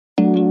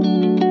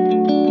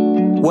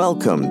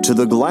Welcome to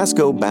the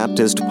Glasgow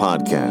Baptist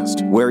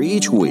Podcast, where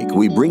each week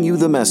we bring you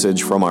the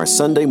message from our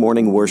Sunday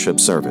morning worship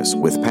service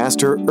with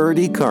Pastor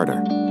Erdy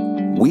Carter.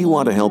 We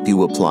want to help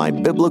you apply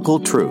biblical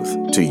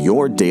truth to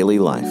your daily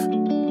life.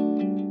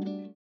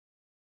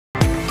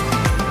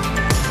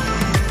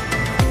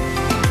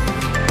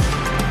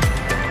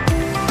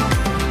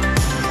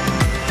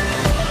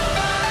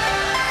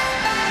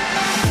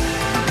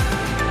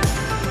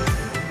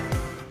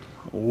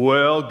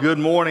 Well, good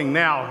morning.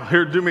 Now,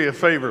 here, do me a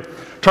favor.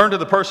 Turn to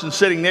the person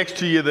sitting next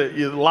to you that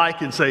you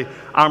like and say,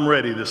 I'm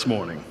ready this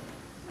morning.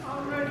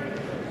 I'm ready.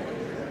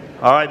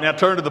 All right, now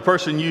turn to the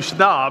person you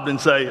snobbed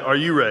and say, are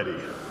you ready?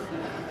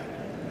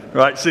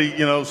 Right, see,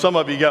 some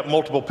of you got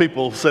multiple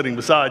people sitting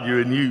beside you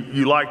and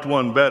you liked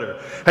one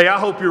better. Hey, I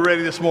hope you're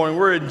ready this morning.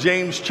 We're in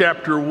James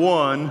chapter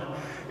 1,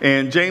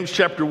 and James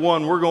chapter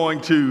 1, we're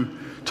going to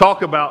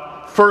talk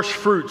about first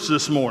fruits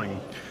this morning.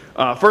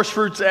 First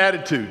fruits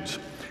attitudes.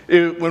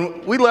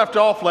 When we left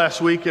off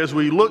last week, as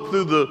we looked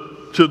through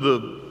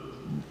the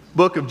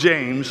book of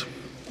James,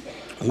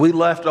 we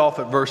left off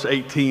at verse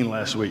 18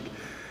 last week.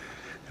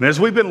 And as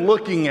we've been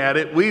looking at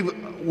it,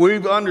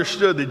 we've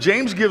understood that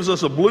James gives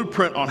us a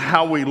blueprint on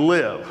how we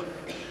live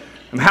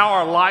and how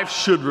our life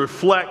should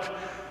reflect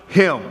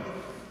him.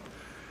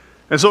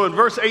 And so in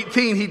verse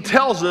 18, he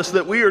tells us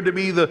that we are to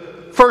be the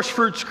first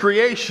fruits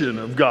creation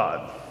of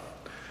God.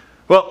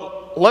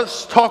 Well,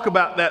 let's talk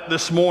about that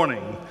this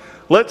morning.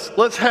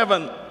 Let's have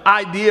an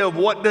idea of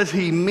what does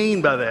he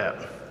mean by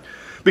that.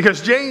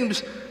 Because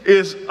James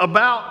is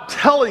about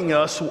telling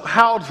us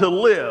how to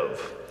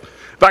live.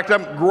 In fact,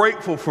 I'm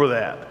grateful for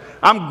that.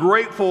 I'm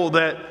grateful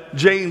that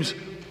James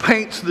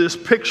paints this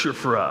picture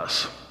for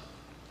us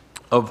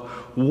of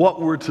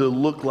what we're to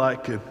look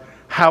like and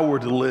how we're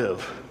to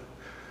live.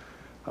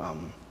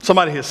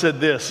 Somebody has said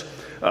this,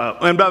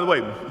 and by the way,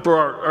 for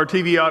our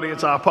TV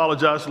audience, I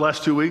apologize the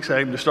last 2 weeks. I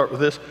aim to start with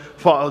this.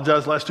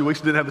 Apologize the last 2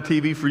 weeks. Didn't have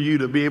the TV for you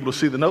to be able to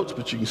see the notes,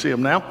 but you can see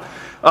them now.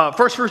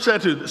 First fruits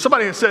attitude.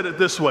 Somebody has said it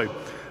this way.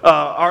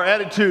 Our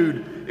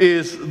attitude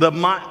is the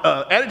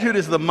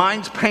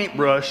mind's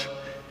paintbrush.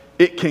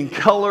 It can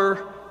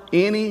color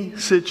any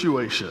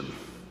situation.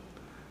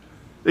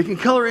 It can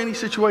color any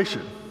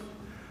situation.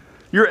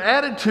 Your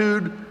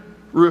attitude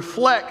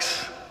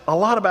reflects a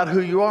lot about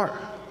who you are.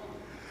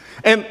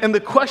 And the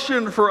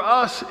question for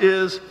us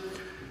is,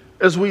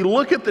 as we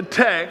look at the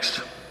text,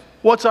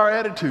 what's our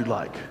attitude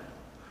like?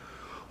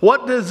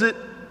 What does it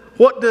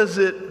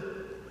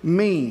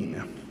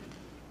mean?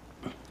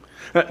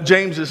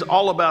 James is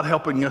all about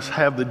helping us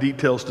have the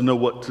details to know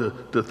what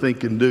to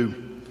think and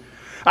do.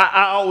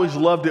 I always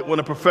loved it when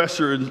a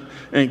professor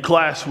in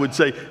class would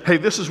say, hey,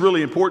 this is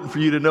really important for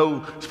you to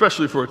know,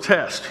 especially for a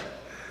test.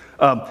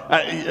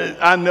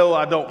 I know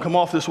I don't come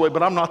off this way,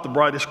 but I'm not the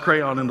brightest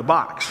crayon in the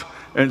box.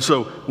 And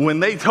so when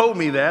they told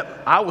me that,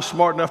 I was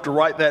smart enough to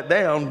write that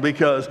down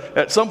because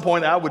at some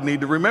point I would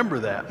need to remember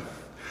that.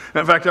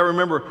 In fact, I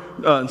remember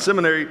in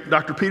seminary,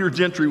 Dr. Peter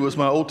Gentry was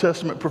my Old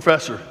Testament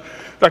professor.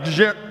 Dr.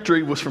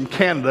 Gentry was from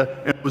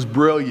Canada and was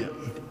brilliant.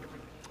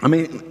 I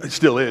mean, he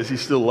still is.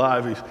 He's still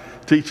alive. He's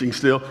teaching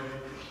still.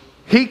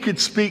 He could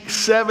speak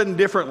 7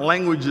 different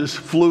languages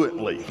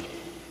fluently.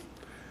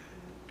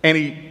 And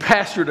he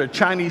pastored a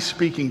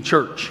Chinese-speaking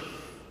church.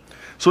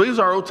 So he was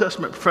our Old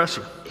Testament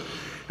professor.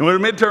 And when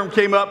the midterm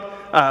came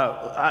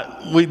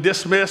up, we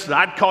dismissed.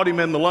 I'd caught him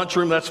in the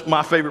lunchroom. That's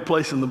my favorite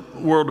place in the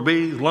world to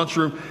be, the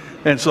lunchroom.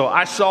 And so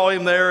I saw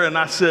him there, and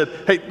I said,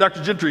 hey,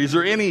 Dr. Gentry, is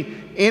there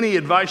any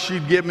advice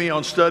you'd give me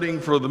on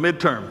studying for the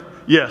midterm?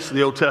 Yes,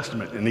 the Old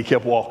Testament. And he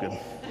kept walking.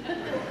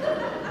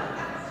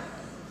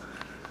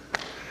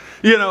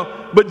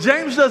 But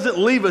James doesn't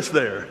leave us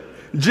there.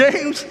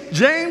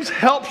 James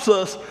helps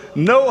us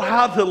know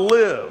how to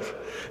live.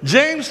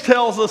 James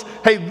tells us,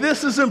 hey,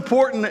 this is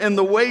important in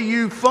the way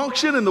you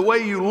function and the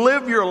way you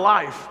live your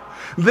life.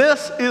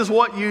 This is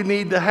what you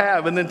need to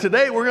have. And then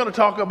today we're going to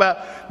talk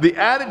about the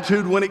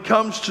attitude when it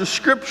comes to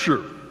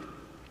Scripture.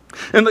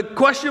 And the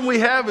question we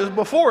have is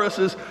before us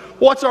is,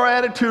 what's our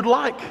attitude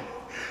like?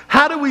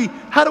 How do we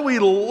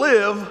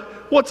live?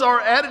 What's our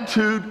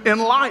attitude in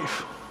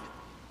life?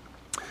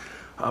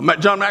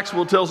 John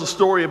Maxwell tells a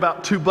story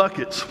about 2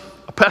 buckets,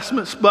 a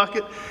pessimist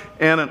bucket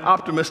and an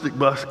optimistic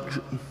bucket.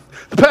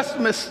 The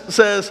pessimist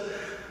says,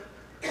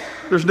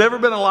 there's never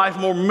been a life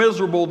more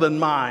miserable than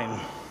mine.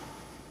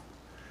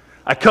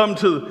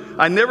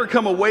 I never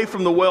come away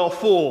from the well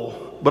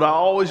full, but I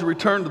always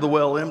return to the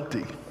well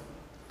empty.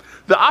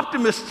 The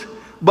optimist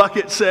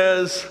bucket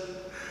says,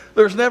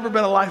 there's never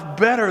been a life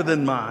better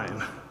than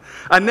mine.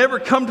 I never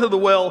come to the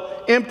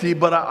well empty,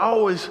 but I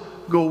always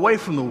go away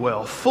from the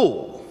well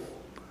full.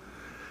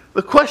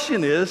 The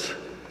question is,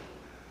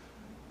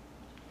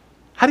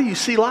 how do you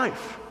see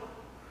life?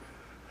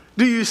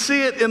 Do you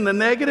see it in the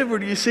negative or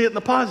do you see it in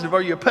the positive?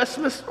 Are you a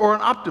pessimist or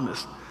an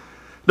optimist?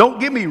 Don't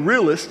give me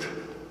realist,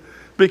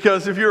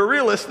 because if you're a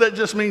realist, that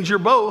just means you're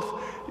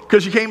both,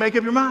 because you can't make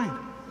up your mind.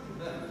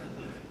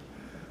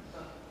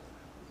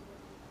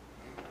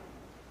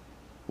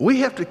 We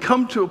have to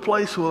come to a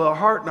place with our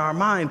heart and our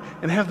mind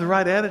and have the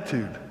right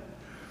attitude.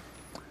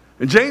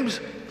 And James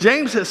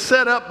has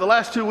set up the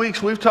last 2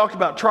 weeks, we've talked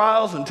about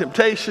trials and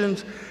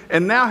temptations,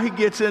 and now he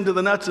gets into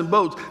the nuts and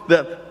bolts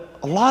that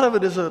a lot of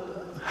it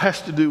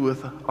has to do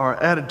with our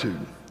attitude.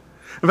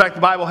 In fact,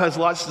 the Bible has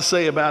lots to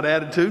say about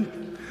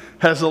attitude,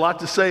 has a lot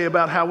to say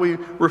about how we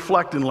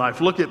reflect in life.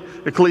 Look at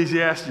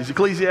Ecclesiastes.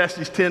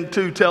 Ecclesiastes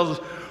 10:2 tells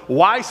us,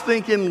 wise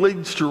thinking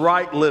leads to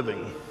right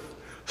living.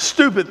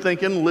 Stupid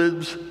thinking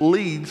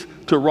leads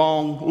to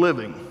wrong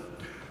living.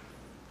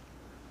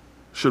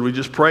 Should we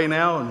just pray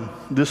now and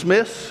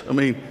dismiss? I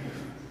mean,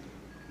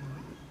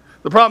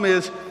 the problem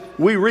is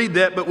we read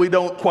that, but we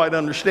don't quite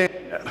understand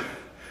that.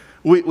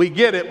 We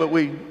get it, but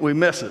we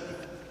miss it.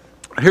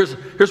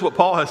 Here's what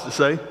Paul has to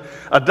say.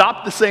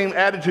 Adopt the same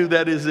attitude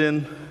that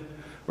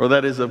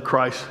is of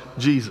Christ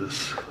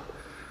Jesus.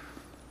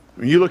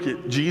 When you look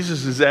at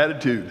Jesus'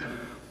 attitude,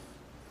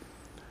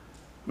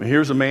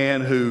 here's a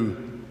man who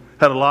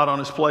had a lot on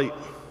his plate.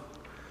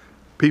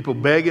 People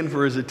begging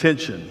for his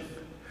attention.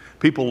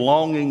 People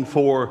longing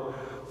for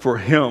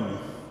him.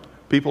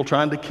 People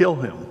trying to kill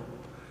him.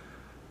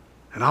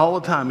 And all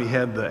the time he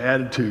had the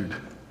attitude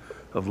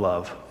of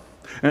love.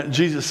 And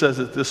Jesus says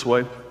it this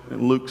way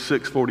in Luke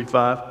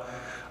 6:45.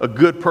 A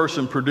good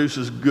person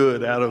produces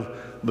good out of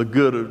the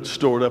good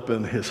stored up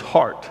in his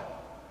heart.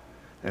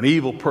 An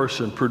evil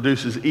person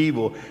produces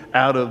evil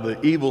out of the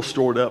evil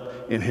stored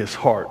up in his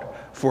heart.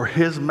 For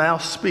his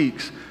mouth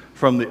speaks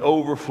from the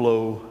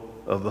overflow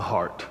of the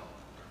heart.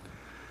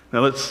 Now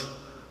let's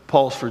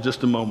pause for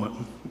just a moment.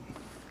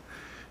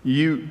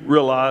 You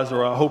realize,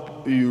 or I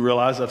hope you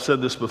realize, I've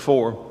said this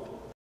before,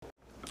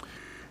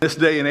 this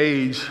day and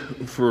age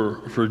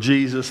for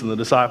Jesus and the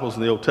disciples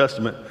in the Old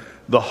Testament,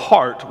 the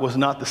heart was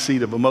not the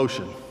seat of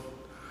emotion.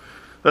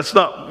 That's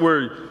not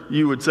where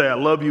you would say, I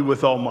love you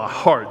with all my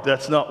heart.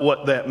 That's not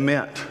what that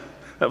meant.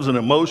 That was an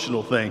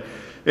emotional thing.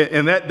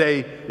 In that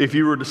day, if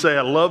you were to say,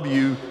 I love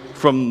you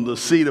from the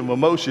seat of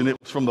emotion, it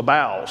was from the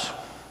bowels.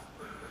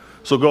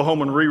 So go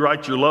home and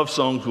rewrite your love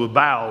songs with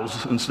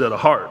bowels instead of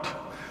heart.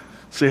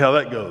 See how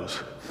that goes.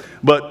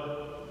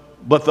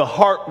 But the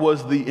heart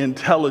was the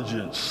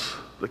intelligence,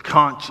 the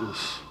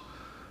conscious,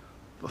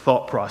 the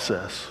thought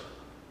process.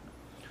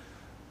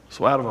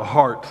 So out of a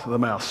heart, the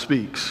mouth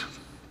speaks.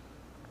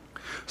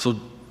 So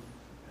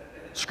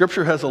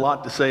Scripture has a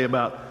lot to say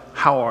about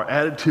how our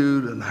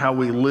attitude and how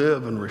we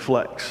live and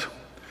reflects.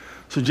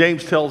 So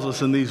James tells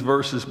us in these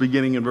verses,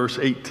 beginning in verse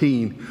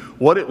 18,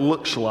 what it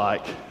looks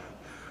like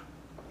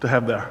to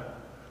have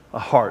a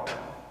heart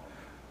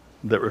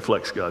that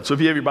reflects God. So if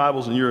you have your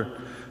Bibles and you're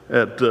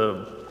at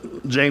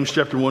James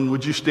chapter 1,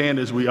 would you stand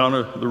as we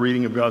honor the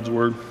reading of God's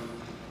Word?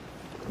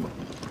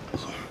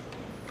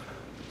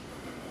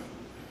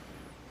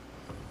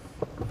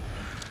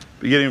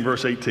 Beginning in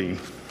verse 18.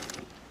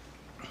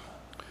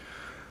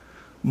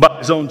 By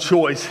his own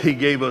choice, he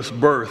gave us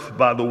birth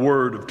by the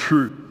word of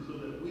truth, so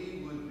that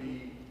we would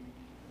be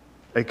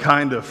a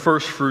kind of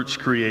first fruits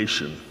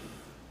creation.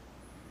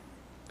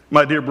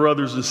 My dear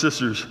brothers and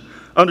sisters,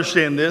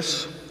 understand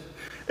this.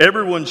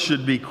 Everyone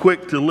should be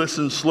quick to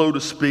listen, slow to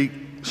speak,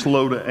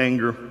 slow to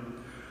anger.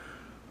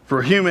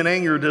 For human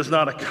anger does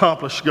not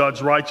accomplish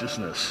God's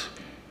righteousness.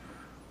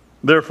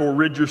 Therefore,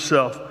 rid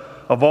yourself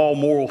of all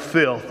moral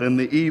filth and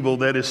the evil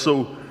that is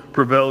so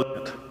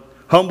prevalent.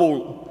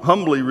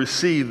 Humbly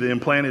receive the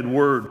implanted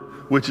word,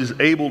 which is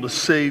able to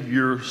save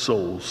your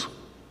souls.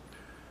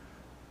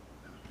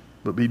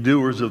 But be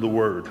doers of the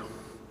word,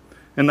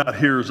 and not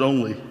hearers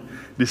only,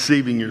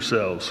 deceiving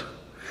yourselves.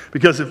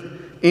 Because if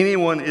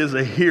anyone is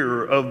a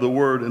hearer of the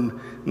word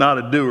and not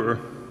a doer,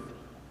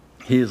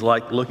 he is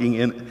like looking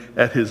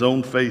at his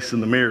own face in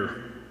the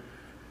mirror.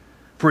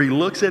 For he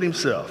looks at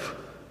himself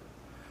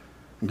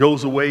and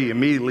goes away,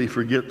 immediately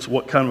forgets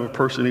what kind of a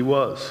person he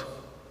was.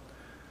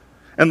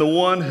 And the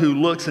one who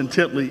looks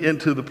intently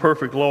into the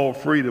perfect law of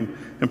freedom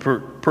and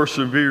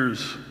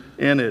perseveres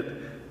in it,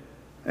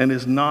 and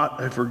is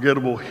not a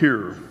forgettable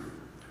hearer,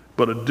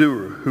 but a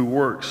doer who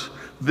works,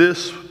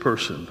 this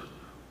person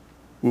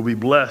will be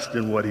blessed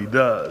in what he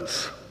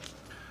does.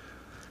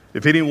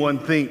 If anyone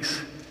thinks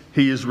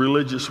he is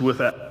religious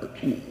without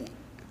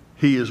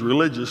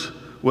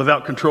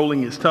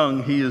controlling his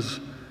tongue, his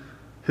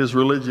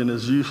religion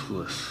is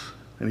useless,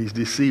 and he's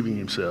deceiving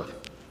himself.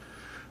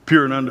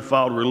 Pure and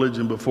undefiled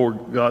religion before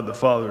God the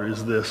Father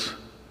is this: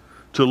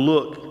 to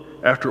look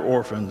after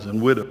orphans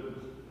and widows,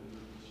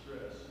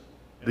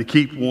 to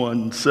keep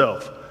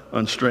oneself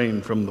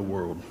unstrained from the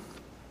world.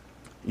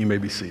 You may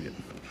be seated.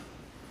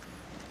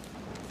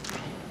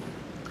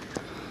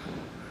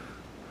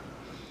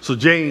 So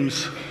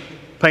James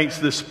paints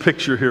this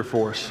picture here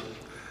for us.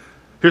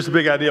 Here's the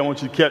big idea I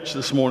want you to catch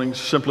this morning,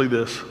 simply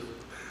this.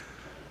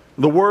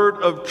 The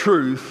word of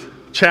truth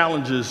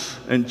challenges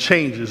and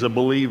changes a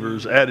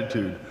believer's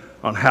attitude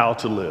on how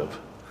to live.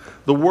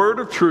 The word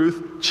of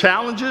truth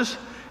challenges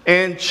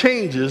and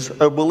changes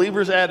a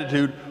believer's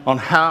attitude on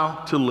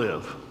how to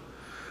live.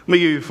 Let me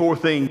give you 4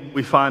 things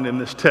we find in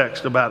this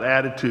text about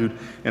attitude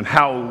and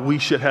how we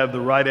should have the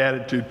right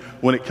attitude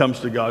when it comes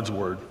to God's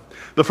word.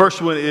 The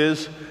first one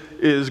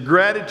is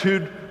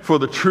gratitude for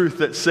the truth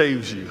that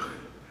saves you.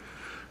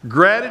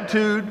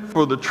 Gratitude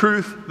for the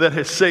truth that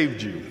has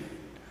saved you.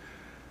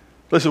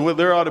 Listen,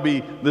 there ought to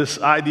be this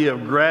idea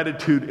of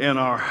gratitude in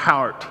our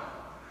heart.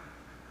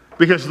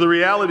 Because the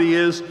reality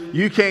is,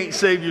 you can't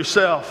save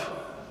yourself.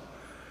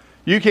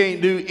 You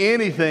can't do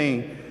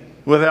anything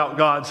without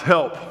God's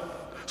help.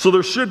 So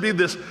there should be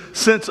this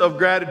sense of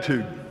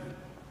gratitude.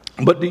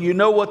 But do you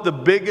know what the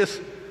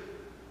biggest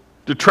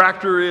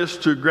detractor is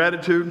to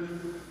gratitude?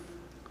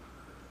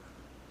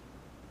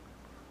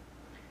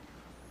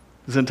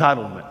 It's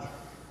entitlement.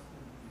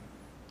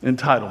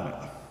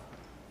 Entitlement.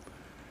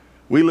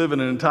 We live in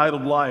an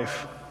entitled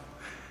life.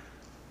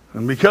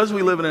 And because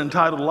we live in an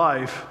entitled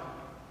life,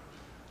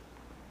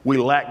 we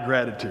lack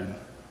gratitude.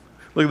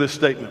 Look at this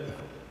statement.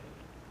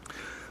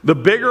 The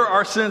bigger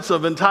our sense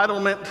of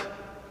entitlement,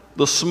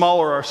 the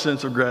smaller our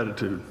sense of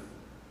gratitude.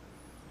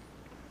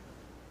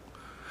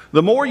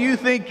 The more you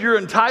think you're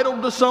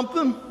entitled to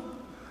something,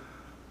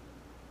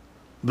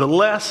 the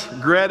less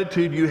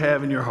gratitude you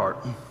have in your heart.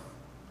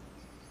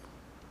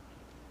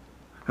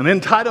 And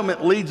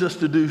entitlement leads us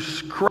to do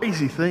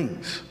crazy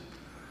things.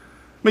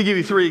 Let me give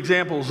you 3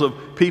 examples of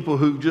people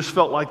who just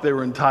felt like they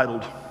were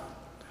entitled.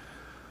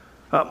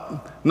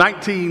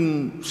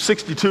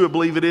 1962, I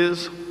believe it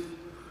is.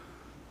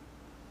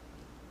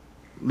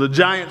 The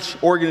Giants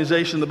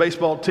organization, the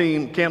baseball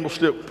team,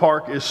 Candlestick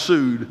Park, is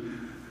sued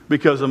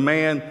because a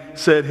man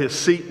said his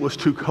seat was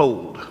too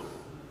cold.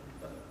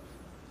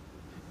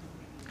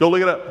 Go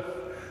look it up.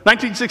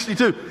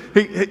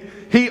 1962.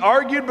 He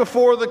argued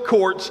before the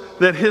courts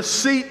that his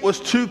seat was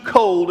too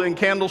cold in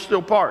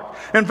Candlestick Park.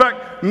 In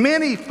fact,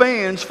 many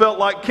fans felt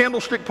like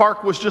Candlestick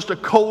Park was just a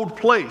cold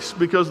place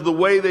because of the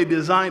way they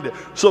designed it.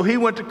 So he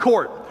went to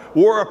court,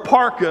 wore a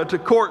parka to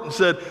court and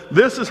said,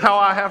 this is how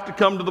I have to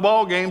come to the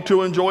ball game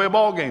to enjoy a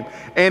ball game.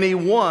 And he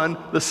won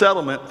the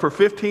settlement for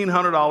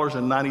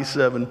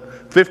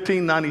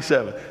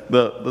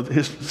 $1,597.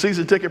 His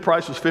season ticket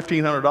price was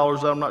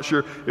 $1,500. I'm not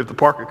sure if the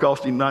parka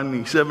cost him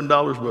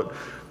 $97,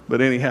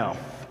 but anyhow,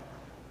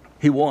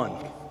 he won.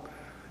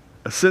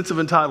 A sense of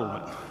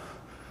entitlement.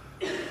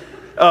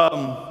 There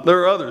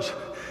are others.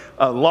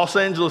 Los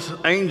Angeles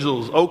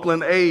Angels,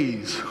 Oakland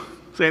A's,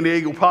 San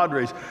Diego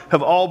Padres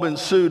have all been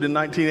sued in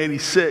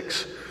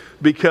 1986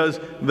 because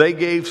they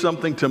gave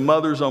something to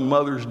mothers on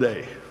Mother's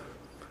Day.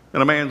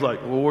 And a man's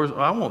like, well,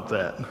 I want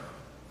that.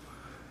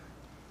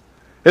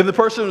 And the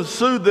person who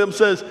sued them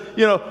says,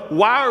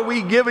 why are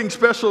we giving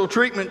special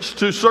treatments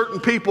to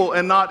certain people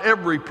and not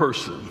every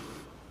person?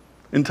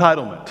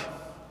 Entitlement.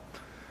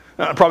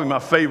 Probably my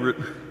favorite.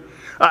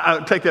 I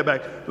take that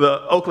back.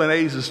 The Oakland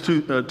A's is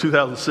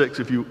 2006,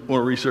 if you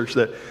want to research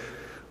that.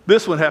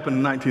 This one happened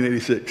in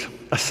 1986.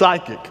 A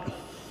psychic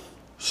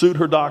sued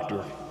her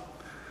doctor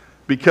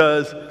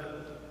because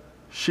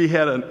she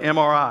had an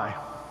MRI,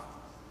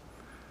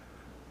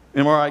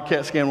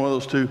 CAT scan, one of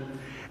those two,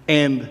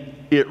 and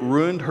it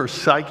ruined her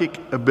psychic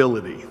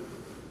ability.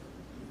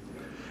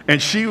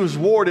 And she was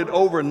awarded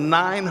over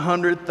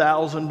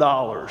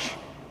 $900,000.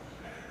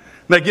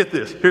 Now get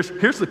this.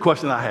 Here's the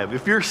question I have.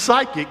 If you're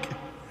psychic,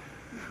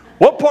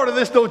 what part of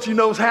this don't you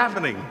know is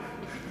happening?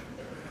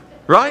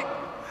 Right?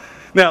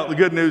 Now, the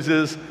good news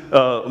is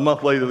a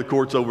month later the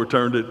courts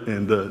overturned it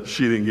and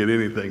she didn't get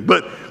anything.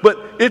 But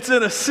it's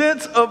in a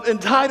sense of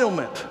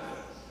entitlement.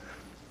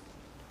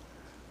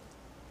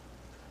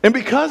 And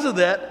because of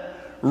that,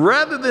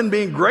 rather than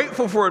being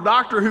grateful for a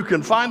doctor who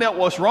can find out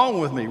what's wrong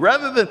with me,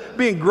 rather than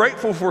being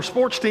grateful for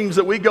sports teams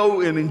that we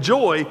go and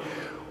enjoy,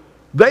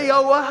 they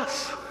owe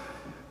us.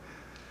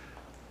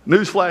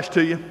 Newsflash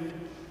to you,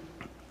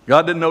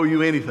 God didn't owe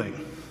you anything.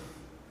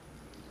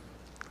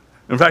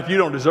 In fact, you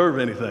don't deserve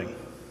anything.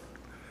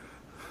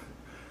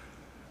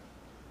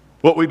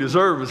 What we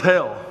deserve is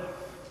hell,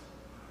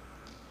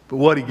 but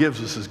what he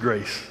gives us is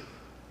grace.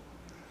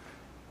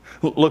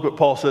 Look what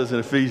Paul says in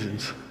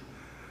Ephesians.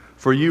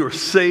 For you are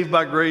saved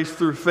by grace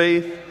through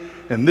faith,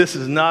 and this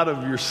is not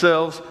of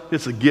yourselves,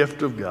 it's a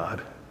gift of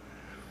God.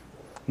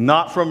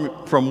 Not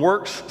from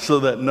works,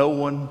 so that no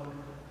one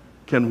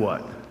can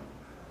what?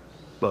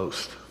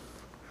 Boast.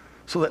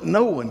 So that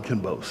no one can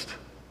boast.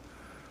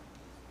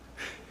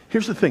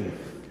 Here's the thing.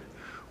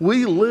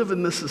 We live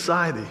in this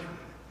society,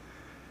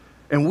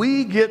 and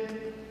we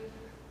get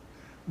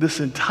this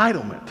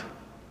entitlement.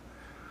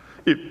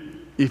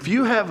 If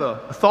you have a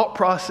thought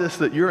process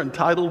that you're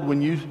entitled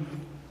when you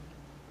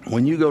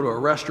go to a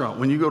restaurant,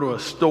 when you go to a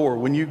store,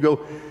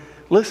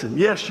 listen,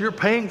 yes, you're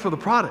paying for the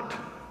product,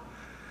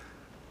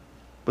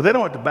 but they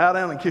don't have to bow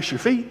down and kiss your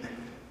feet.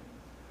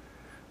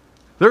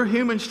 They're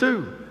humans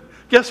too.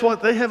 Guess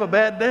what? They have a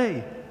bad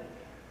day.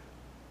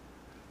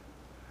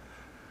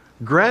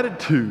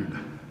 Gratitude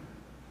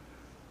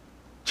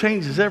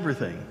changes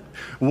everything.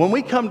 When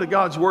we come to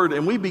God's Word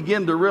and we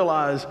begin to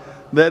realize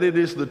that it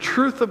is the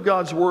truth of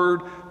God's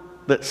Word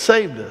that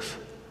saved us,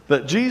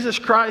 that Jesus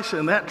Christ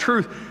and that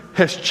truth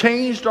has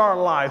changed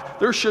our life,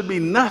 there should be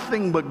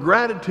nothing but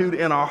gratitude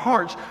in our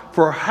hearts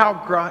for how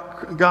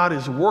God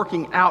is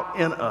working out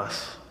in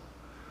us.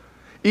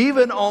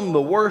 Even on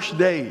the worst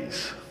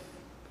days.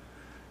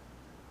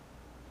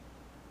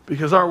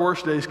 Because our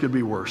worst days could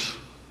be worse.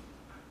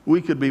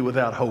 we could be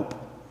without hope.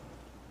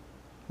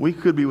 We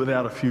could be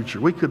without a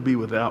future. We could be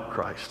without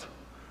Christ.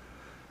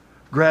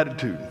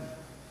 Gratitude.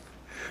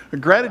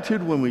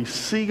 Gratitude when we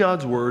see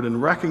God's word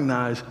and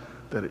recognize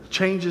that it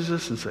changes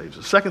us and saves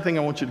us. Second thing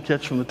I want you to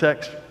catch from the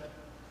text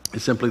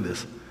is simply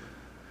this.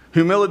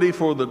 Humility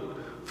for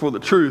the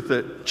truth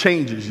that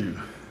changes you.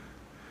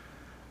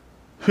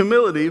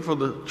 Humility for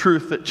the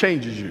truth that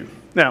changes you.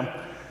 Now,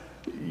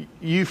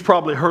 you've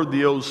probably heard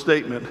the old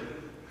statement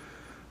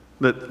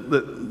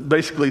that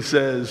basically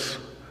says,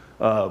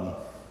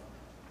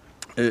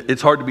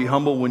 it's hard to be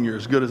humble when you're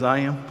as good as I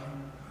am.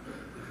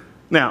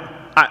 Now,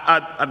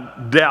 I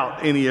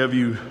doubt any of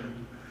you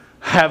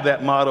have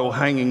that motto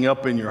hanging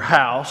up in your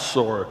house,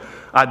 or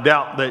I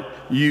doubt that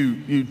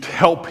you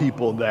tell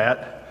people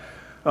that.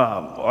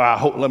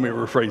 Let me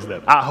rephrase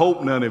that. I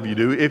hope none of you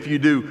do. If you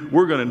do,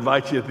 we're going to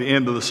invite you at the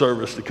end of the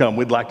service to come.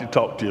 We'd like to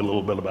talk to you a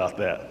little bit about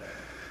that.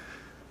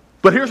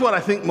 But here's what I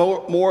think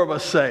more of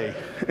us say,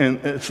 and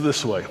it's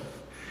this way.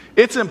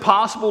 It's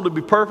impossible to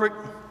be perfect,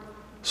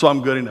 so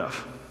I'm good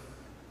enough.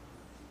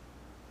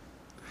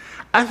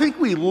 I think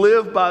we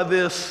live by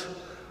this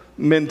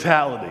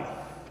mentality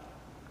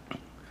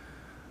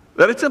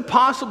that it's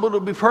impossible to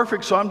be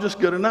perfect, so I'm just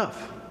good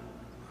enough.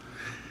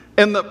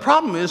 And the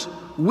problem is,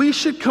 we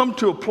should come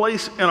to a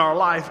place in our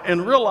life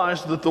and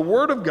realize that the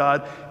Word of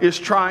God is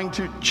trying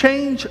to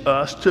change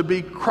us to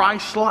be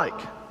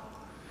Christ-like.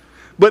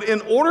 But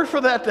in order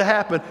for that to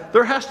happen,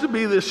 there has to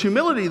be this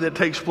humility that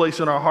takes place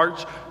in our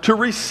hearts to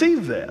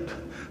receive that,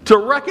 to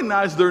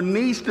recognize there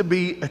needs to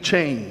be a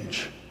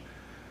change.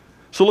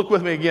 So look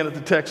with me again at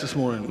the text this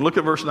morning. Look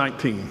at verse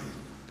 19.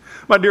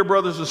 My dear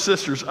brothers and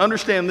sisters,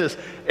 understand this.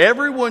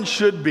 Everyone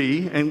should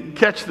be, and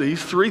catch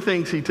these, three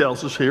things he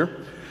tells us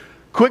here: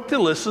 quick to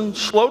listen,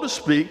 slow to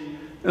speak,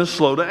 and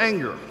slow to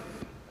anger.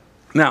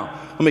 Now,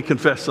 let me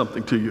confess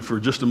something to you for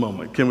just a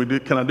moment. Can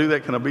I do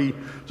that? Can I be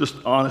just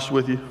honest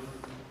with you?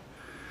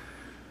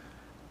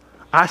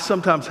 I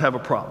sometimes have a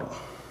problem.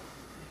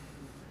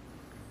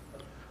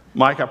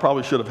 Mike, I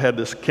probably should have had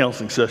this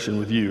counseling session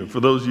with you. For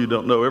those of you who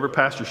don't know, every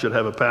pastor should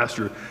have a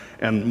pastor,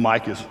 and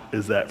Mike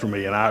is that for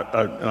me. And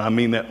I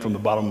mean that from the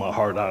bottom of my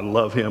heart. I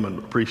love him and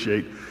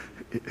appreciate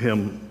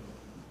him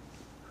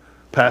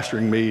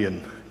pastoring me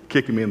and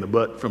kicking me in the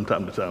butt from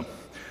time to time.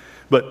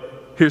 But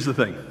here's the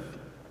thing.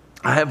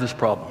 I have this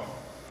problem.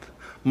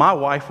 My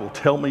wife will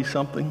tell me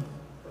something.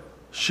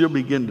 She'll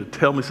begin to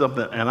tell me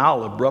something, and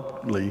I'll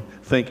abruptly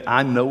think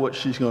I know what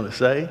she's going to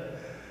say.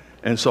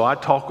 And so I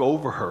talk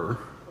over her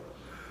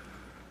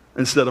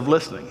instead of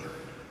listening.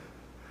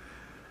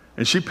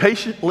 And she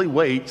patiently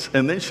waits,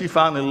 and then she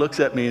finally looks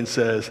at me and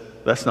says,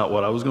 "That's not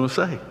what I was going to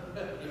say."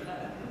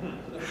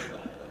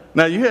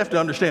 Now, you have to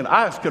understand,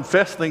 I have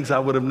confessed things I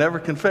would have never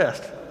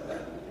confessed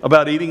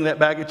about eating that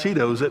bag of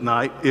Cheetos at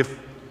night if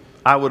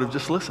I would have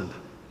just listened.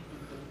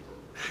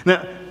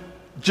 Now,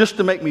 just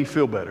to make me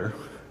feel better,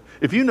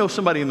 if you know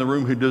somebody in the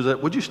room who does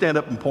that, would you stand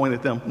up and point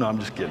at them? No, I'm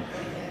just kidding.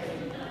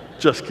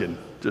 Just kidding.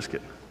 Just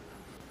kidding.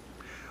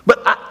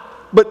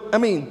 But I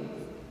mean,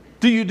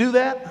 do you do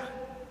that?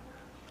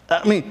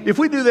 I mean, if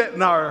we do that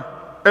in our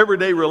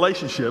everyday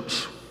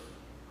relationships,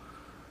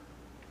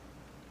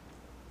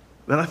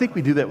 then I think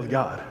we do that with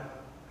God.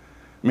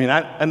 I mean,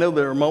 I know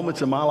there are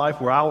moments in my life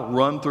where I'll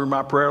run through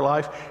my prayer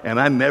life and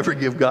I never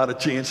give God a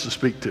chance to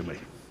speak to me.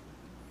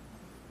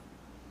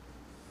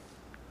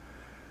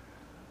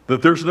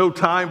 That there's no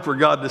time for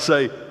God to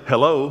say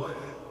hello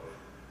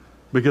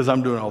because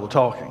I'm doing all the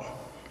talking.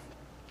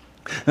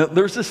 Now,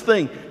 there's this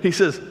thing, he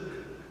says,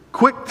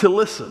 quick to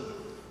listen,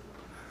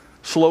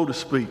 slow to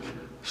speak,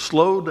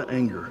 slow to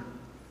anger.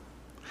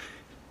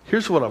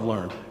 Here's what I've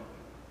learned.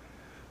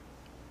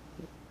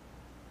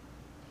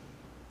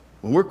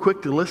 When we're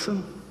quick to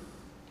listen,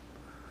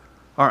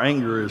 our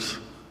anger is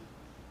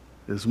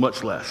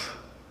much less.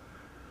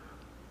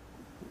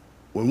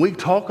 When we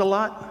talk a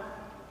lot,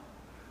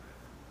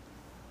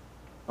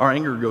 our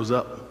anger goes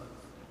up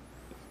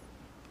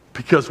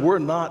because we're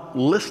not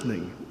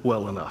listening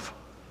well enough.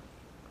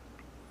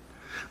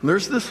 And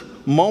there's this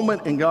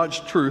moment in God's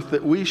truth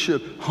that we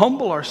should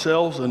humble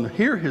ourselves and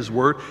hear His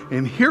word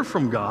and hear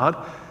from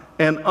God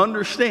and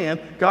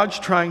understand God's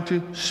trying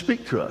to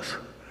speak to us.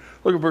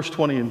 Look at verse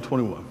 20 and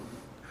 21.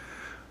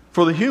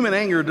 For the human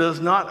anger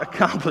does not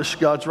accomplish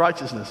God's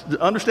righteousness.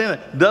 Understand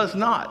that, does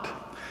not.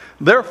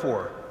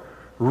 Therefore,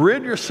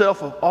 rid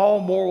yourself of all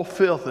moral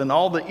filth and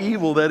all the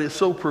evil that is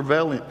so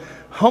prevalent.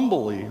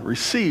 Humbly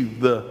receive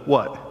the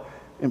what?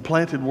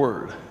 Implanted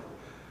word,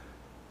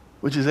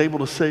 which is able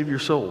to save your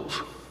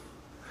souls.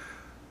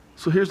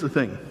 So here's the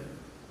thing.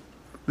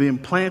 The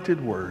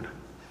implanted word.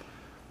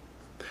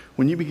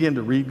 When you begin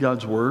to read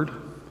God's word,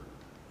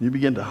 you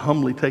begin to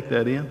humbly take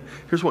that in,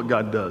 here's what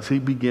God does. He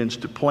begins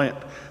to plant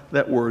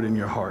that word in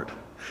your heart.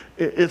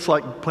 It's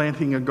like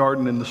planting a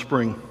garden in the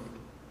spring.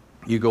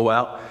 You go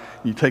out,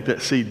 you take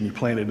that seed and you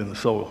plant it in the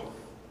soil.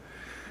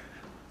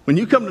 When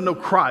you come to know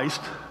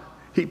Christ,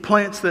 He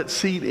plants that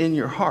seed in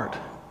your heart.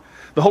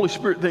 The Holy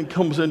Spirit then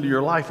comes into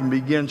your life and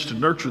begins to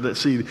nurture that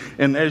seed.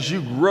 And as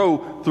you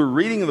grow through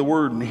reading the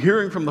Word and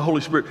hearing from the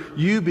Holy Spirit,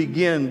 you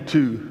begin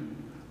to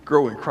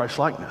grow in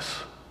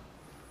Christ-likeness.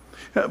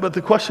 But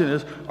the question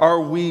is,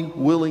 are we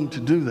willing to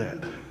do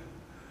that?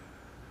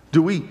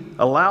 Do we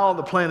allow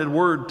the planted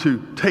word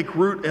to take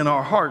root in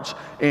our hearts,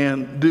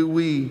 and do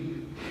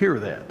we hear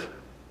that?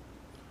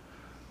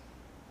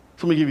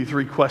 So let me give you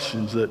 3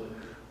 questions that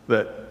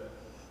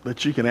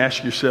you can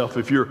ask yourself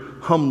if you're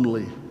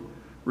humbly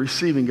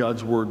receiving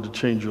God's word to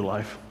change your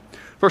life.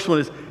 First one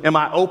is, am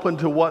I open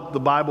to what the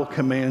Bible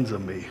commands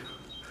of me?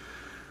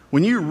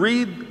 When you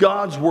read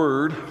God's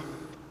word,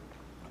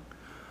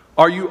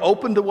 are you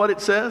open to what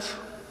it says?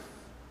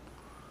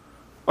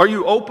 Are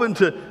you open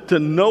to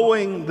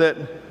knowing that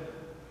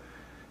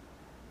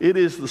it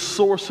is the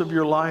source of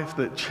your life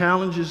that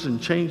challenges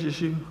and changes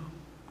you?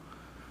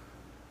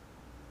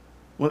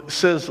 When it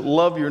says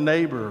love your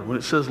neighbor, when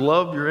it says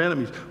love your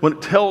enemies, when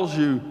it tells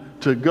you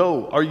to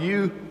go, are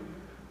you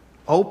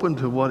open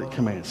to what it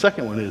commands?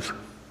 Second one is,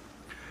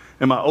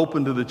 am I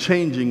open to the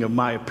changing of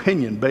my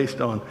opinion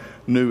based on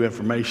new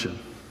information?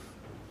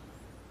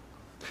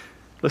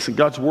 Listen,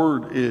 God's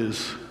word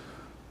is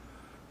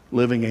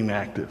living and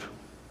active.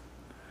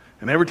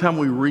 And every time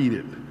we read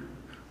it,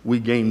 we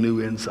gain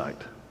new insight.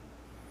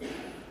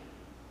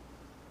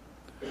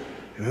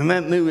 And then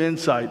that new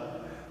insight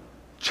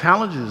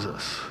challenges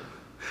us.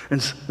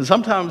 And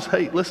sometimes,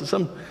 hey,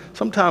 listen,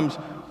 sometimes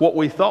what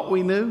we thought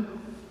we knew,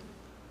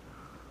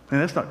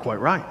 man, that's not quite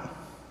right.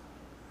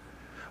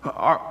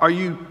 Are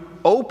you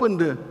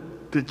open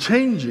to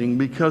changing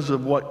because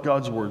of what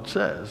God's word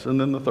says? And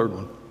then the third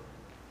one,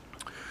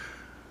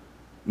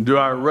 do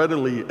I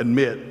readily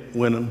admit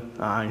when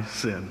I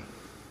sin?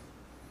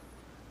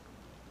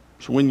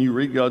 So when you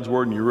read God's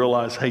word and you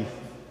realize, hey,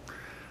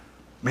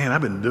 man,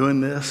 I've been doing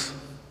this,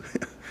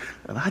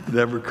 and I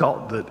never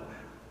caught that.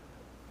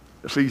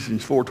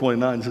 Ephesians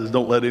 4:29 says,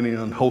 don't let any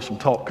unwholesome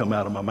talk come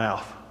out of my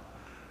mouth.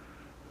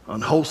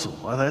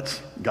 Unwholesome, well,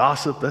 that's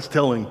gossip, that's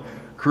telling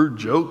crude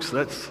jokes,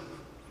 that's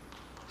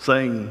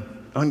saying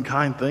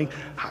unkind things.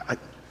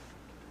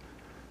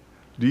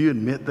 Do you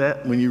admit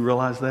that when you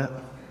realize that?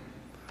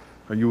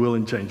 Are you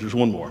willing to change? There's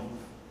one more.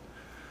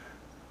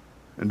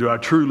 And do I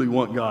truly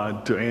want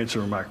God to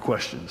answer my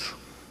questions?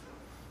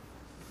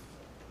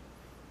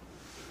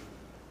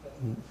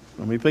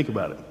 I mean, think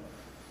about it.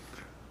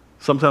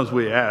 Sometimes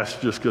we ask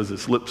just because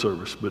it's lip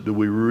service, but do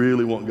we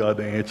really want God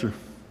to answer?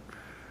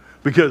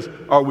 Because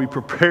are we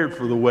prepared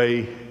for the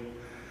way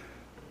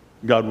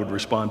God would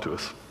respond to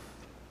us?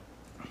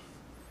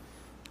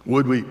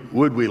 Would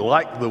we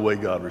like the way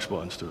God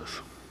responds to us?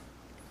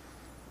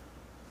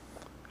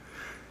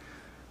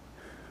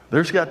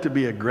 There's got to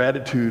be a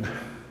gratitude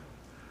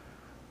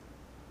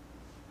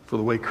for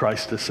the way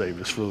Christ has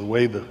saved us, for the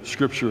way the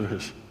Scripture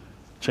has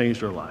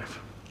changed our life.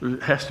 There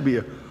has to be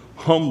a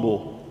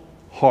humble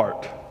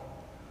heart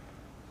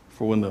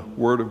for when the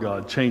Word of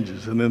God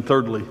changes. And then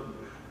thirdly,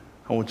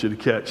 I want you to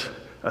catch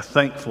a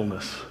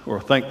thankfulness or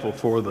thankful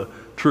for the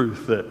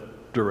truth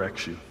that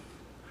directs you.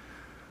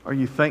 Are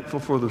you thankful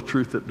for the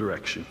truth that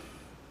directs you?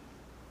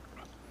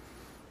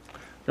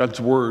 God's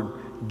Word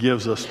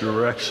gives us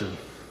direction.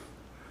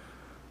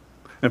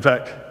 In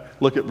fact,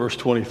 look at verse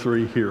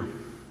 23 here.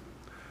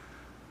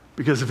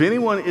 Because if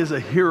anyone is a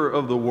hearer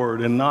of the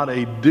word and not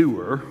a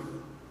doer,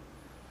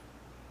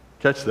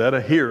 catch that,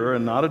 a hearer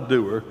and not a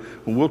doer.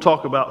 And we'll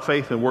talk about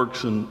faith and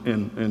works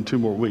in 2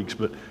 more weeks.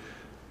 But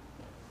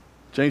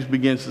James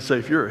begins to say,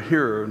 if you're a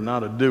hearer and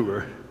not a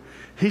doer,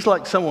 he's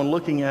like someone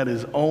looking at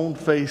his own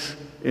face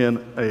in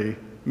a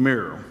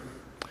mirror.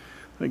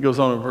 And it goes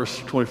on in verse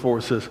 24,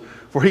 it says,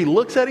 for he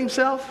looks at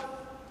himself,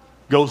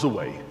 goes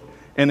away,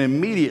 and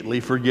immediately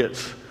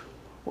forgets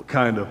what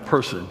kind of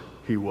person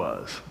he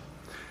was.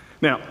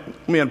 Now,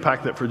 let me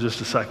unpack that for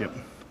just a second.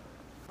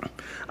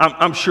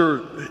 I'm sure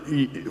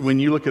when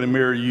you look at a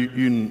mirror,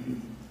 you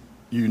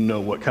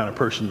know what kind of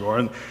person you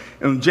are.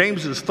 And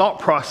James's thought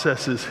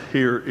processes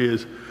here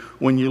is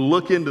when you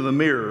look into the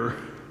mirror,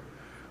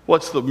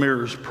 what's the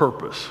mirror's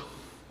purpose?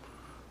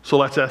 So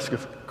let's ask a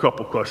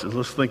couple questions.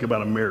 Let's think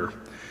about a mirror.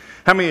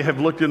 How many have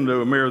looked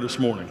into a mirror this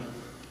morning?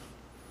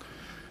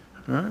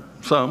 All right,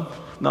 some,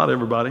 not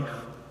everybody.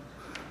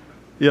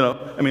 You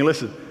know, I mean,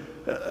 listen,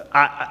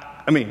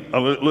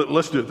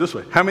 let's do it this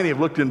way. How many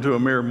have looked into a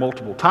mirror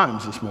multiple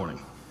times this morning?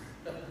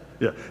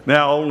 Yeah.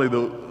 Now only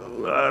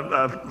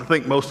I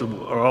think most of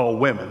them are all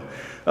women.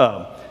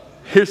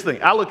 Here's the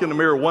thing. I look in the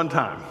mirror one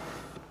time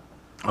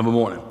of a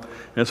morning,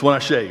 and it's when I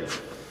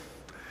shave.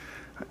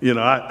 You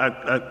know,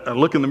 I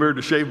look in the mirror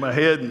to shave my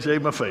head and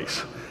shave my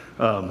face.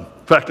 In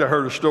fact, I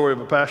heard a story of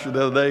a pastor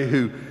the other day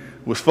who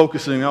was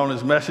focusing on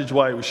his message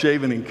while he was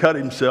shaving and cut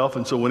himself,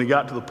 and so when he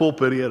got to the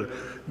pulpit, he had a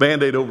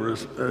Band-Aid over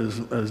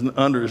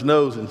under his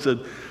nose and said,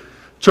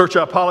 church,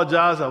 I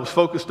apologize. I was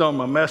focused on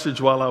my message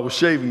while I was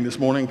shaving this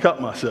morning and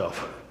cut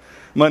myself.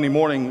 Monday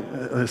morning,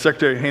 the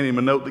secretary handed him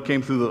a note that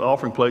came through the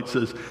offering plate that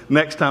says,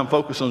 next time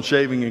focus on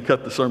shaving and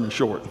cut the sermon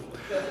short.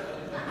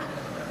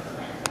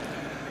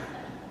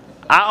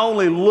 I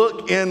only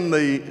look in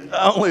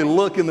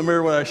the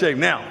mirror when I shave.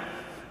 Now,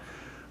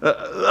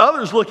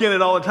 others look in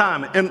it all the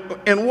time.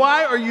 And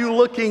why are you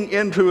looking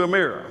into a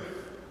mirror?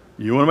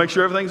 You want to make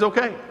sure everything's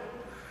okay.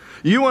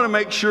 You want to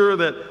make sure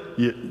that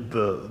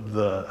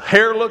the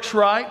hair looks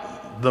right,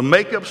 the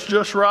makeup's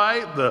just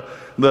right,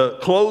 the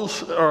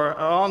clothes are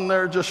on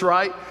there just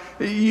right.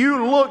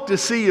 You look to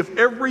see if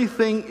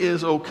everything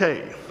is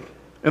okay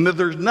and that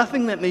there's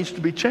nothing that needs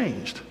to be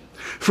changed.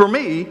 For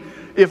me,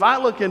 if I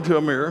look into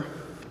a mirror,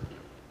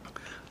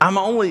 I'm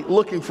only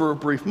looking for a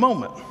brief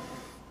moment.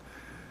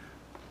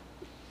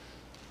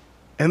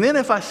 And then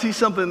if I see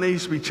something that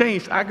needs to be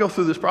changed, I go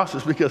through this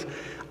process because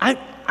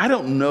I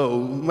don't know,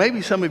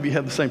 maybe some of you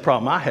have the same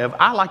problem I have.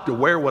 I like to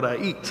wear what I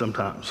eat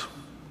sometimes.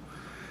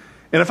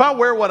 And if I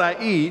wear what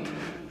I eat,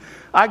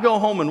 I go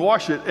home and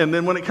wash it, and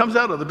then when it comes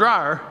out of the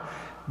dryer,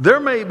 there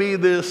may be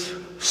this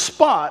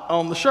spot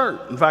on the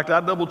shirt. In fact, I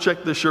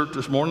double-checked this shirt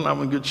this morning.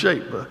 I'm in good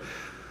shape.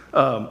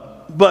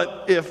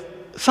 But if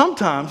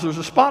sometimes there's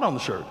a spot on the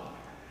shirt,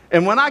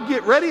 and when I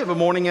get ready of a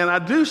morning and I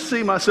do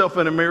see myself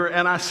in a mirror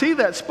and I see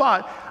that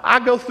spot, I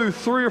go through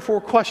 3 or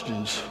 4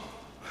 questions.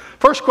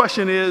 First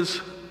question is,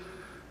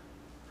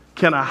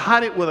 can I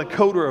hide it with a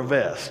coat or a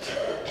vest?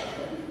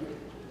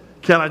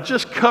 Can I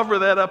just cover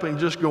that up and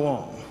just go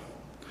on?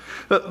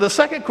 The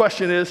second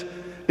question is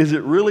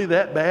it really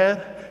that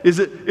bad? Is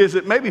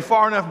it maybe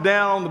far enough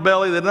down on the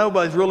belly that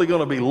nobody's really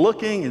going to be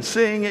looking and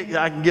seeing it?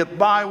 I can get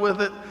by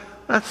with it.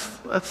 That's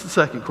the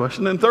second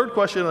question. And third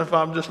question, if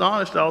I'm just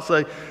honest, I'll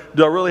say,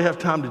 do I really have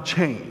time to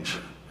change?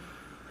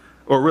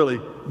 Or really,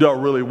 do I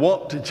really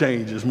want to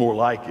change is more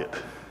like it.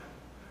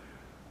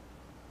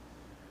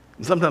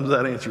 And sometimes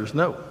that answer is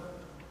no.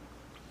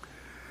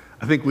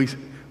 I think we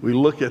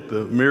look at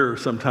the mirror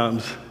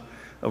sometimes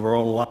of our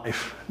own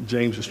life.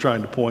 James is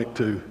trying to point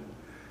to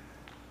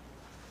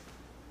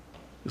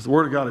is the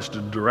Word of God is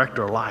to direct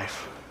our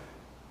life.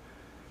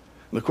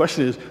 And the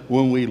question is,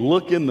 when we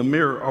look in the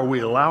mirror, are we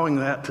allowing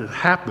that to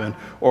happen,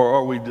 or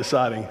are we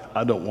deciding,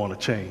 I don't want to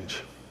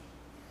change?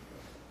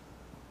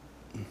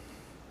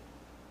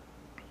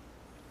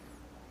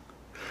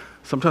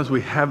 Sometimes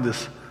we have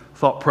this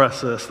thought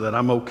process that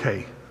I'm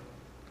okay.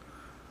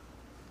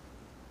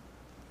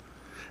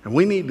 And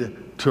we need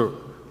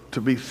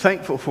to be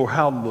thankful for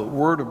how the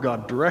Word of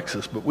God directs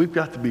us, but we've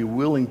got to be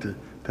willing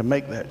to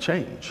make that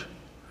change.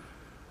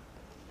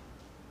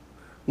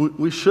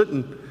 We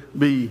shouldn't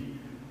be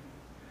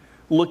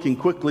looking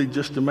quickly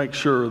just to make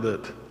sure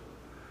that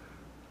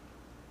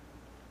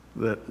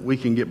we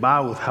can get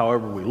by with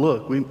however we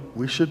look.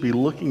 We should be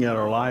looking at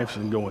our lives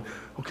and going,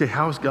 okay,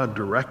 how is God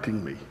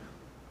directing me?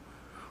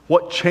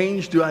 What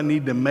change do I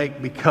need to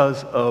make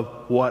because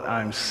of what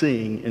I'm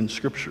seeing in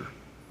Scripture?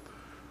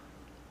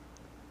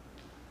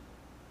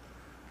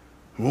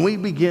 When we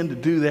begin to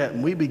do that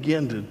and we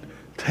begin to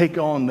take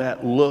on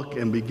that look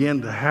and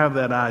begin to have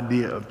that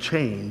idea of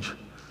change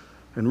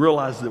and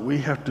realize that we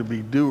have to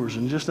be doers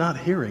and just not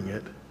hearing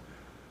it,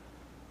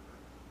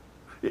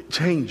 it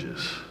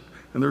changes.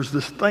 And there's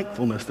this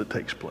thankfulness that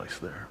takes place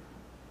there.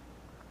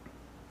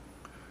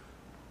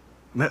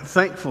 And that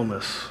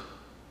thankfulness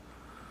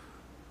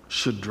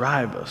should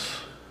drive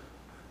us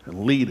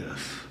and lead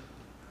us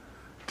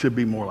to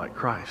be more like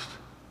Christ.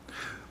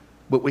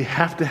 But we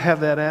have to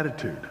have that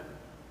attitude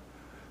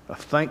of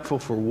thankful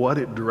for what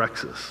it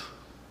directs us.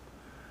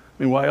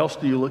 I mean, why else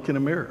do you look in a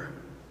mirror?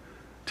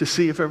 To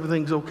see if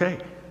everything's okay.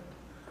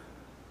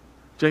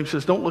 James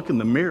says, don't look in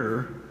the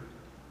mirror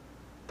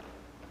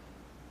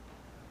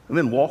and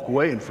then walk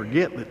away and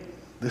forget that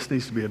this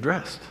needs to be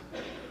addressed.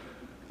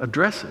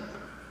 Address it.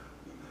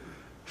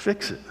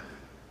 Fix it.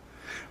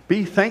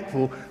 Be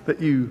thankful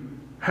that you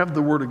have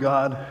the Word of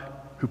God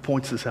who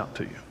points this out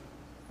to you.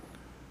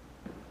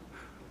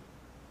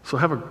 So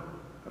have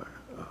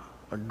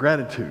a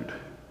gratitude,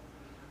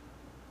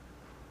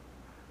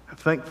 have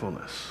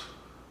thankfulness,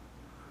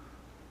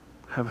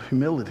 have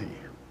humility.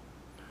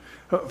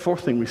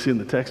 Fourth thing we see in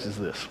the text is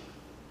this: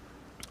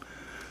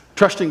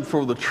 trusting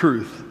for the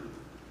truth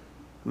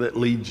that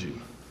leads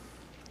you.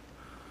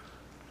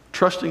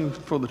 Trusting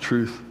for the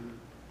truth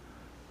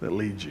that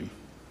leads you.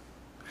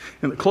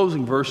 In the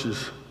closing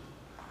verses,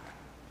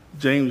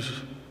 James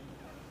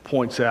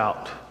points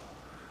out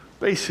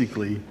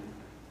basically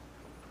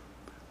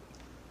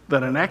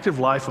that an active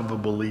life of a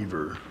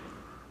believer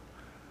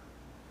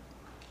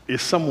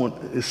is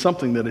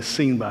something that is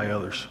seen by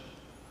others.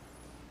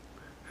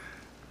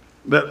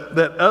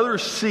 That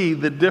others see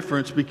the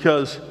difference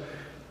because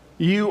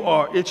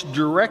it's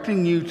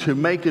directing you to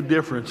make a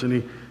difference.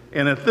 And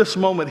at this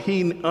moment,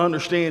 he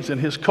understands in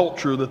his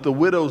culture that the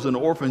widows and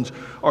orphans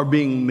are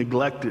being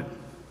neglected.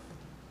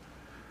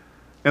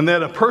 And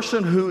that a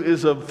person who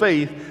is of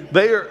faith,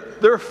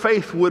 their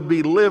faith would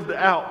be lived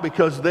out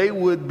because they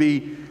would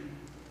be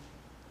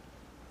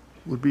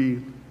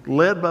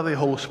led by the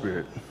Holy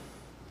Spirit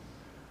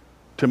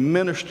to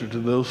minister to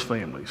those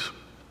families.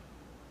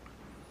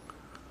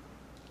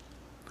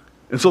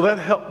 And so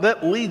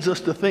that leads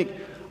us to think,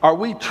 are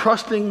we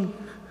trusting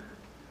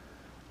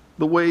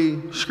the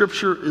way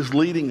Scripture is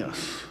leading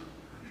us,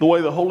 the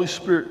way the Holy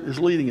Spirit is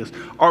leading us?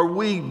 Are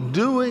we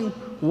doing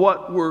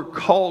what we're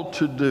called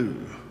to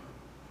do?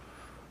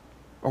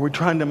 Are we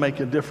trying to make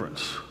a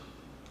difference?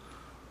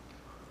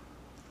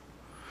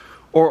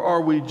 Or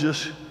are we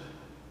just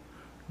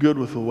good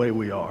with the way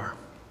we are?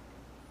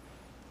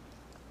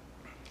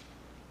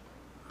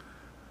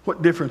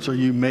 What difference are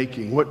you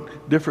making?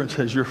 What difference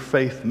has your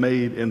faith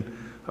made in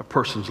a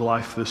person's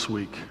life this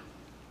week?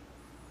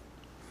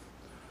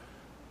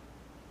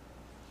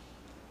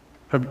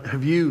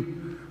 Have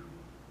you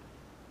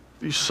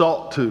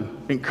sought to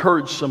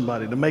encourage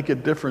somebody, to make a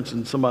difference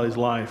in somebody's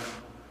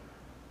life?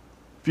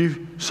 Have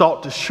you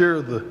sought to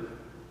share the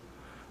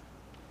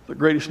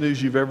greatest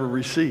news you've ever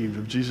received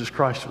of Jesus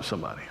Christ with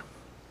somebody?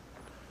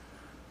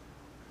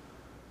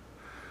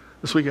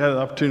 This week I had an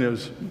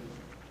opportunity.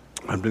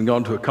 I'd been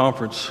going to a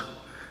conference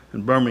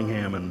in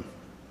Birmingham and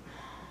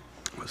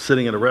was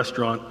sitting at a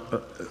restaurant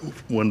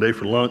one day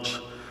for lunch.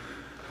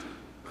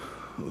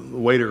 The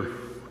waiter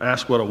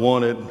asked what I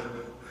wanted.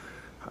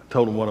 I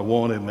told him what I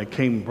wanted, and they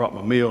came and brought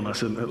my meal. And I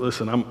said,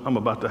 listen, I'm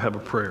about to have a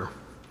prayer.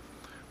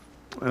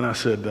 And I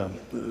said,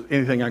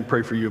 anything I can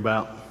pray for you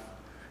about?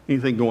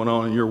 Anything going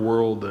on in your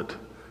world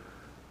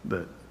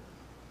that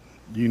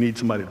you need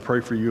somebody to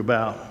pray for you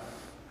about?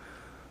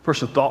 The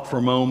person thought for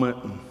a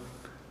moment and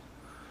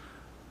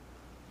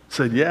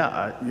said,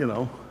 yeah,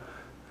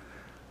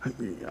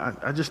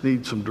 I just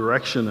need some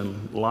direction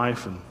in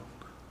life and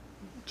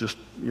just,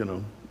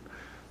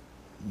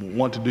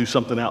 want to do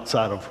something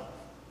outside of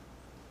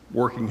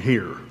working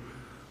here.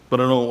 But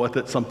I don't know what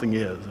that something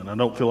is, and I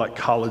don't feel like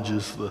college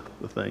is the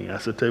thing. I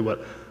said, tell you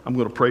what, I'm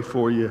going to pray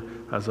for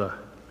you as I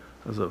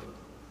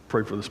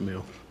pray for this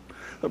meal.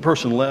 That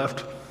person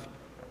left.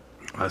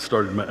 I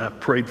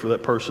prayed for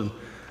that person,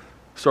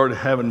 started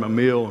having my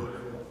meal.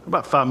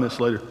 About 5 minutes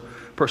later,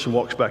 the person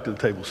walks back to the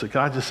table and said,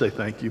 can I just say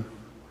thank you?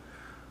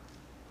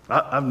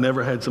 I've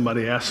never had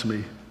somebody ask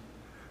me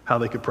how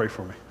they could pray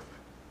for me.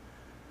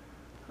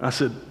 I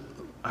said,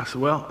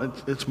 well,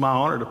 it's my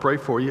honor to pray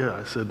for you.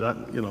 I said,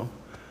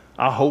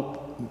 I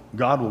hope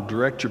God will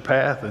direct your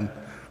path. And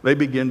they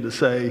begin to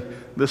say,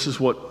 this is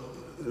what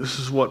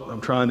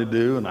I'm trying to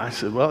do. And I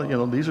said,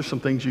 well, these are some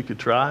things you could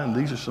try, and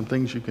these are some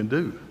things you can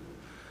do.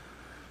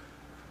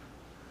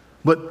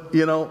 But,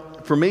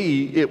 for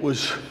me, it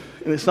was,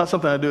 and it's not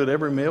something I do at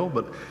every meal,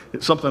 but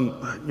it's something,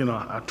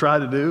 I try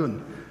to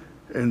do,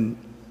 and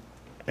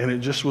it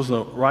just was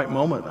the right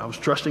moment. I was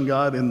trusting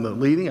God in the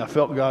leading. I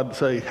felt God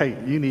say, hey,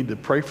 you need to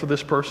pray for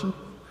this person.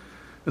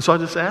 And so I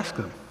just asked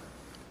them,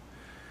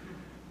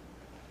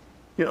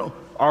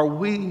 are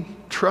we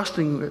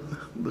trusting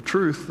the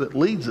truth that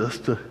leads us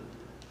to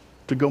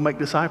go make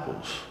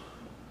disciples,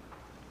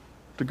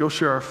 to go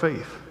share our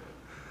faith?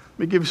 Let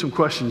me give you some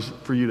questions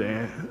for you to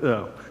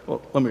answer.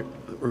 Let me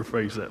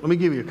rephrase that. Let me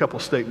give you a couple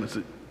of statements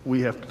that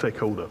we have to take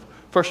hold of.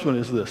 First one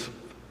is this.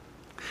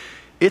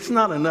 It's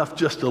not enough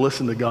just to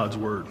listen to God's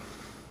word.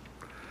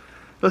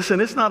 Listen,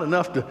 it's not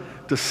enough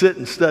to sit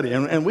and study.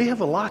 And we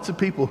have lots of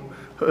people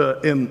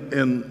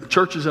in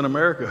churches in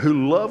America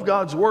who love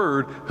God's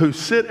word, who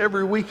sit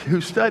every week,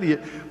 who study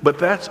it, but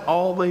that's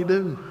all they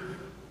do.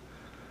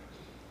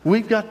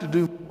 We've got to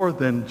do more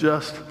than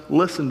just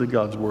listen to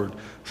God's word.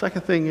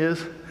 Second thing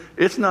is,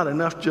 it's not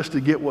enough just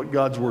to get what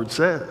God's word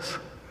says.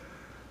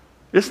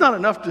 It's not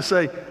enough to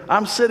say,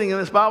 I'm sitting in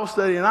this Bible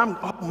study and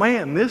oh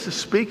man, this is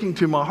speaking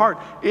to my heart.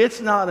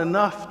 It's not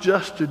enough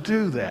just to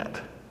do that.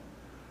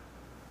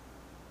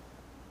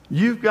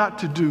 You've got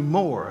to do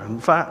more. In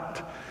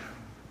fact,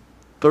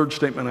 third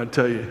statement I'd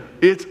tell you,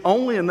 it's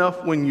only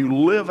enough when you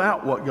live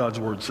out what God's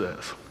word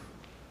says.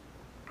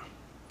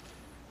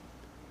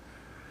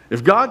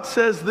 If God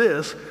says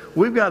this,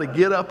 we've got to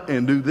get up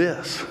and do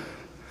this.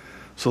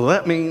 So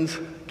that means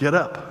get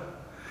up.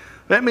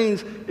 That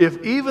means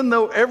if even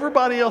though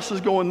everybody else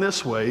is going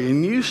this way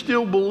and you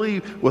still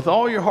believe with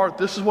all your heart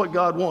this is what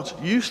God wants,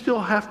 you still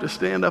have to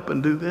stand up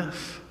and do this.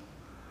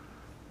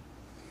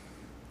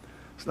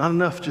 It's not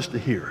enough just to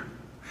hear.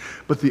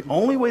 But the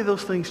only way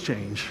those things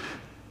change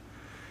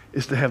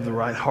is to have the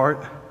right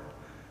heart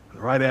and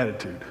the right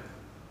attitude.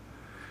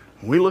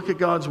 When we look at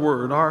God's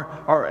word,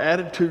 our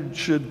attitude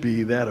should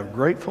be that of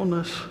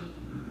gratefulness,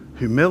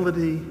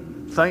 humility,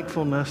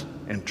 thankfulness,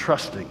 and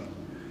trusting.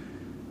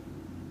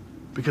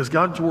 Because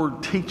God's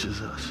word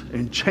teaches us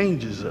and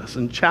changes us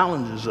and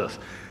challenges us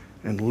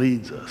and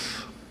leads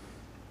us.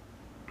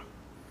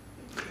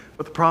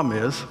 But the problem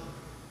is,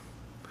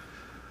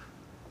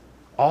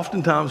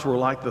 oftentimes we're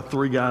like the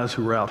three guys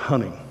who were out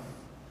hunting.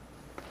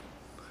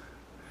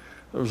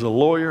 There was a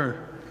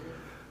lawyer,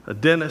 a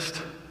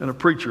dentist, and a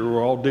preacher who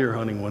were all deer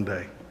hunting one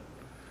day.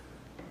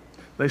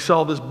 They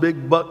saw this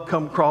big buck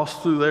come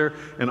across through there,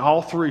 and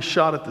all three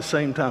shot at the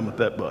same time at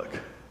that buck.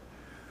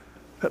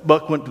 That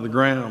buck went to the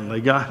ground. They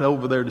got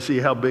over there to see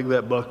how big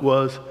that buck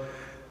was. And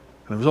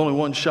there was only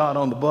one shot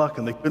on the buck,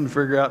 and they couldn't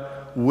figure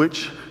out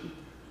which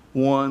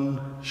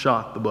one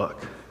shot the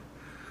buck.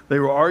 They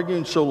were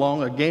arguing so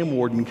long, a game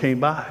warden came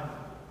by.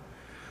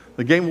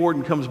 The game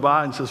warden comes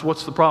by and says,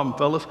 what's the problem,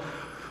 fellas?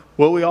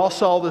 Well, we all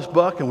saw this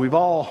buck, and we've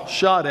all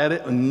shot at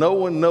it, and no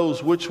one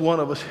knows which one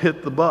of us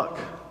hit the buck.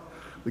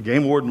 The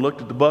game warden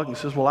looked at the buck and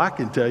says, well, I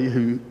can tell you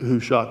who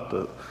shot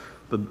the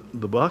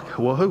buck.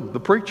 Well, who?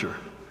 The preacher.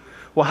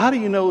 Well, how do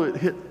you know it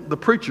hit the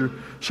preacher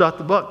shot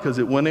the buck? Because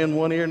it went in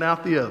one ear and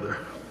out the other.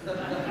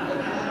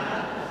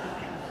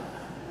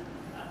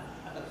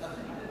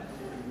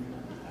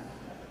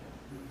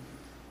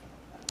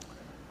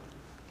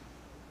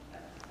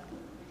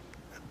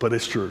 But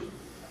it's true.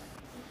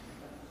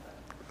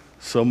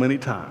 So many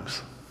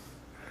times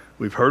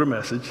we've heard a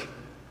message,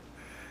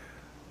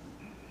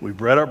 we've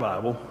read our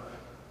Bible,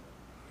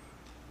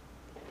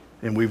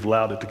 and we've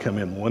allowed it to come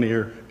in one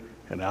ear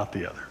and out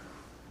the other.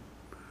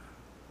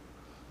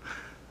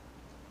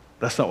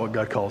 That's not what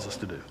God calls us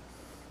to do.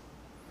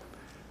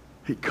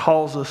 He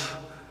calls us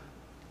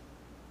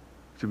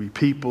to be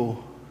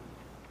people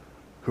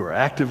who are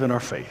active in our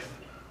faith,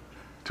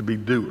 to be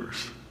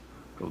doers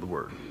of the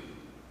word.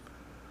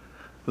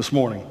 This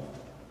morning,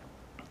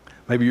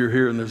 maybe you're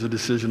here and there's a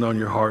decision on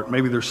your heart.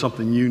 Maybe there's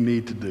something you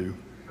need to do.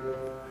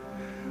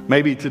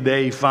 Maybe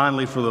today,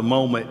 finally, for the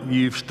moment,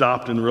 you've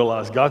stopped and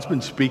realized God's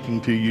been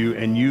speaking to you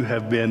and you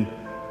have been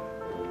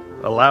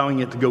allowing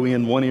it to go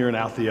in one ear and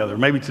out the other.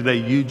 Maybe today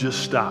you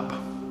just stop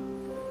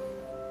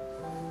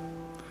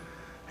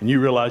and you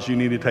realize you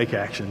need to take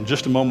action. In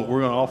just a moment,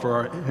 we're going to offer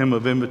our hymn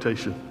of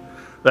invitation.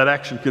 That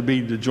action could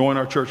be to join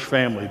our church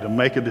family, to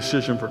make a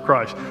decision for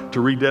Christ,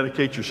 to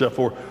rededicate yourself,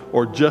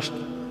 or just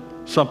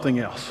something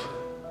else.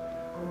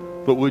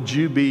 But would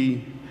you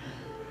be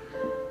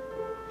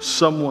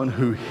someone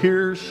who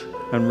hears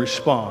and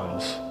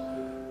responds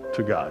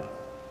to God?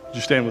 Would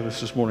you stand with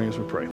us this morning as we pray?